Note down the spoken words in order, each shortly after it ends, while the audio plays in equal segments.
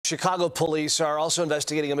Chicago police are also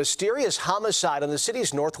investigating a mysterious homicide on the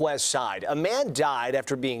city's northwest side. A man died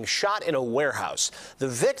after being shot in a warehouse. The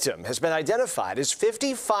victim has been identified as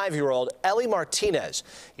 55-year-old Eli Martinez.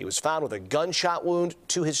 He was found with a gunshot wound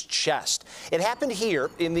to his chest. It happened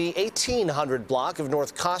here in the 1800 block of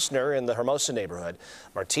North Kostner in the Hermosa neighborhood.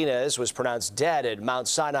 Martinez was pronounced dead at Mount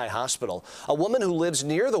Sinai Hospital. A woman who lives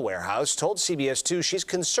near the warehouse told CBS 2 she's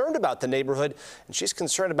concerned about the neighborhood and she's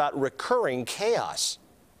concerned about recurring chaos.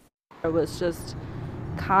 It was just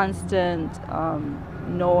constant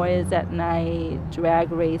noise at night,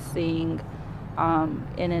 drag racing,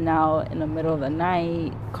 in and out in the middle of the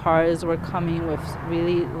night. Cars were coming with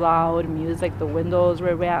really loud music. The windows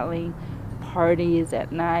were rattling. Parties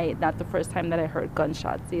at night. Not the first time that I heard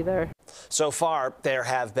gunshots either. So far, there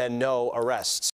have been no arrests.